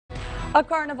A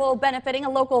carnival benefiting a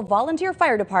local volunteer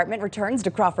fire department returns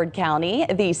to Crawford County.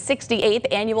 The 68th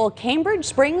annual Cambridge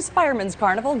Springs Fireman's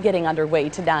Carnival getting underway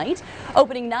tonight.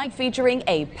 Opening night featuring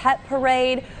a pet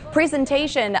parade,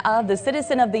 presentation of the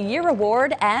Citizen of the Year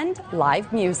Award, and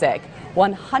live music.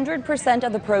 100%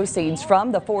 of the proceeds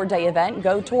from the four-day event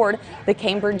go toward the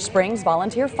Cambridge Springs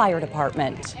Volunteer Fire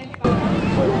Department.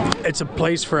 It's a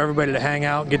place for everybody to hang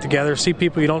out, get together, see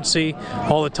people you don't see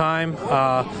all the time.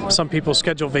 Some people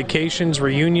schedule vacations,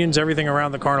 reunions, everything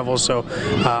around the carnival. So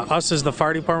us as the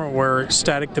fire department, we're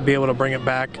ecstatic to be able to bring it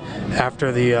back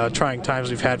after the trying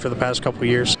times we've had for the past couple of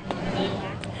years.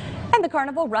 And the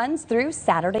carnival runs through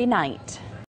Saturday night.